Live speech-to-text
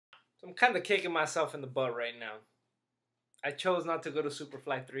So I'm kind of kicking myself in the butt right now. I chose not to go to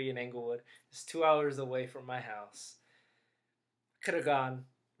Superfly 3 in Englewood. It's 2 hours away from my house. Could have gone.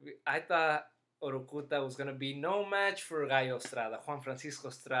 I thought Orucuta was going to be no match for Gallo Estrada. Juan Francisco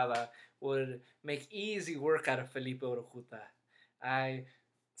Estrada would make easy work out of Felipe Orucuta. I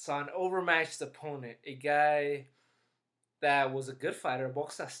saw an overmatched opponent, a guy that was a good fighter, a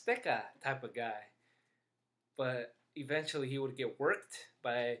Box Azteca type of guy. But eventually he would get worked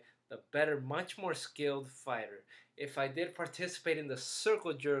by the better, much more skilled fighter. If I did participate in the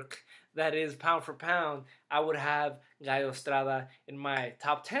circle jerk, that is pound for pound, I would have Gallo Estrada in my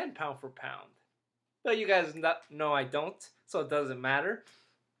top 10 pound for pound. But you guys know I don't, so it doesn't matter.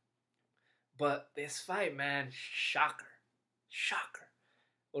 But this fight, man, shocker. Shocker.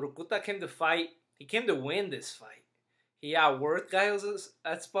 Orucuta came to fight. He came to win this fight. He outworked Gallo's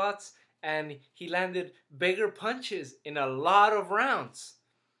at spots, and he landed bigger punches in a lot of rounds.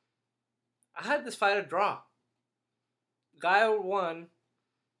 I had this fight a draw. Gallo won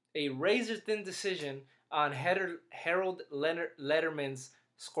a razor-thin decision on Harold Letterman's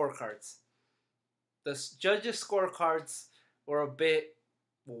scorecards. The judges' scorecards were a bit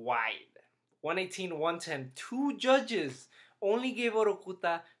wide. 118, 110. Two judges only gave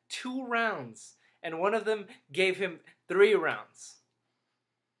Orucuta 2 rounds, and one of them gave him 3 rounds.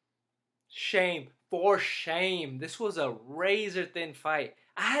 Shame. For shame. This was a razor-thin fight.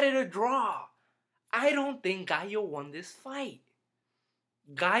 I had it a draw. I don't think Gallo won this fight.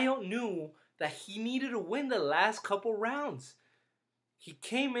 Gallo knew that he needed to win the last couple rounds. He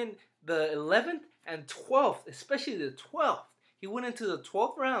came in the 11th and 12th, especially the 12th. He went into the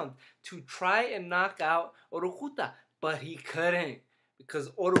 12th round to try and knock out Orucuta, but he couldn't because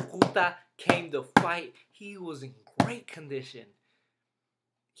Orucuta came to fight. He was in great condition.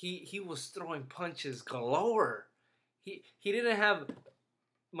 He was throwing punches galore. He didn't have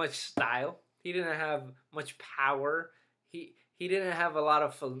much style. He didn't have much power. He didn't have a lot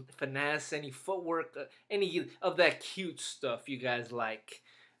of finesse, any footwork, any of that cute stuff you guys like.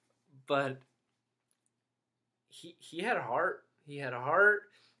 But he had heart. He had heart.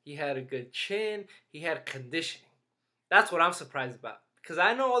 He had a good chin. He had conditioning. That's what I'm surprised about. Because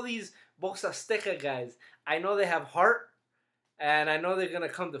I know all these Box Azteca guys. I know they have heart. And I know they're going to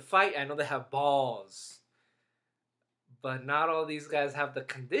come to fight. I know they have balls. But not all these guys have the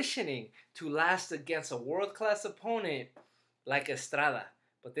conditioning to last against a world-class opponent like Estrada.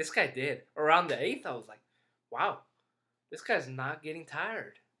 But this guy did. Around the 8th, I was like, wow, this guy's not getting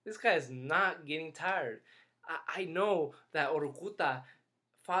tired. This guy's not getting tired. I know that Orucuta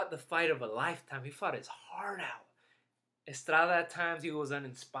fought the fight of a lifetime. He fought his heart out. Estrada at times, he was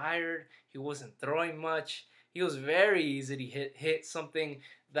uninspired. He wasn't throwing much. He was very easy to hit something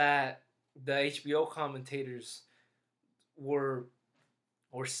that the HBO commentators were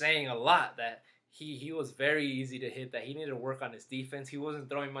saying a lot, that he was very easy to hit, that he needed to work on his defense. He wasn't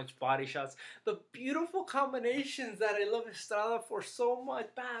throwing much body shots. The beautiful combinations that I love Estrada for so much.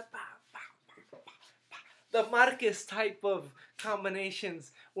 The Marquez type of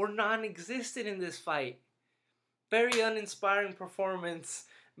combinations were non-existent in this fight. Very uninspiring performance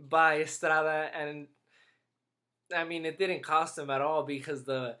by Estrada, and I mean, it didn't cost him at all because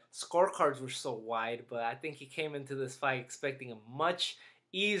the scorecards were so wide, but I think he came into this fight expecting a much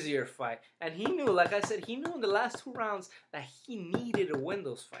easier fight. And he knew, like I said, he knew in the last 2 rounds that he needed to win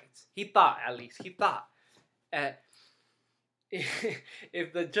those fights. He thought, at least. He thought.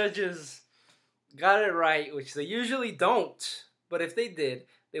 If the judges got it right, which they usually don't, but if they did,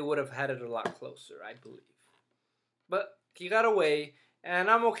 they would have had it a lot closer, I believe. But he got away, and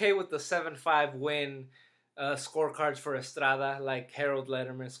I'm okay with the 7-5 win scorecards for Estrada, like Harold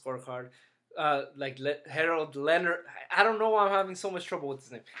Letterman's scorecard. Harold Leonard. I don't know why I'm having so much trouble with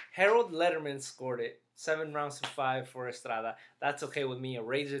his name. Harold Letterman scored it 7 rounds to 5 for Estrada. That's okay with me. A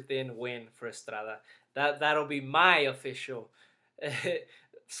razor thin win for Estrada. That'll be my official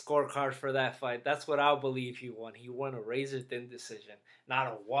scorecard for that fight. That's what I'll believe he won. He won a razor thin decision, not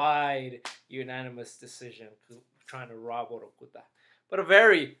a wide unanimous decision, trying to rob Orucuta. But a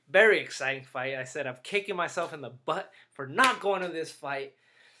very, very exciting fight. I said I'm kicking myself in the butt for not going to this fight.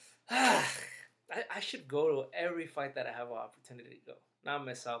 I should go to every fight that I have an opportunity to go. Not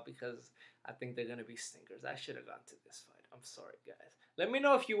miss out because I think they're going to be stinkers. I should have gone to this fight. I'm sorry, guys. Let me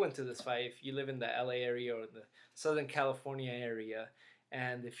know if you went to this fight, if you live in the LA area or the Southern California area.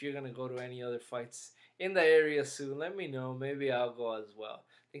 And if you're going to go to any other fights in the area soon, let me know. Maybe I'll go as well.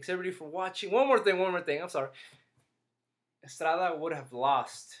 Thanks, everybody, for watching. One more thing. I'm sorry. Estrada would have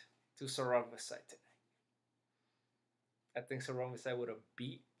lost to Sarong Visay tonight. I think Sarong Visay would have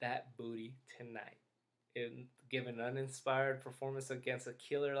beat that booty tonight. And give an uninspired performance against a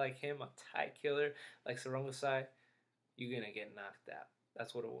killer like him, a Thai killer like Sarongosai, you're gonna get knocked out.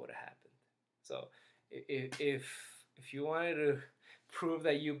 That's what would have happened. So if you wanted to prove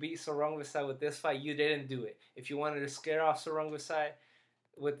that you beat Sarongosai with this fight, you didn't do it. If you wanted to scare off Sarongosai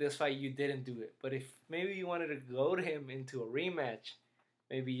with this fight, you didn't do it. But if maybe you wanted to goad him into a rematch,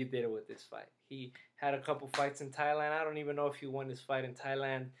 maybe you did it with this fight. He had a couple fights in Thailand. I don't even know if he won his fight in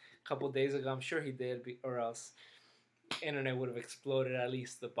Thailand a couple days ago. I'm sure he did, or else internet would have exploded. At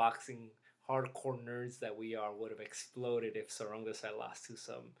least the boxing hardcore nerds that we are would have exploded if Sarongosai lost to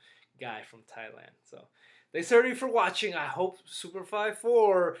some guy from Thailand. So thanks everybody for watching. I hope Super Fight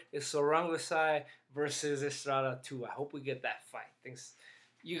 4 is Sarongosai versus Estrada 2. I hope we get that fight. Thanks.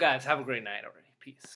 You guys have a great night already. Peace.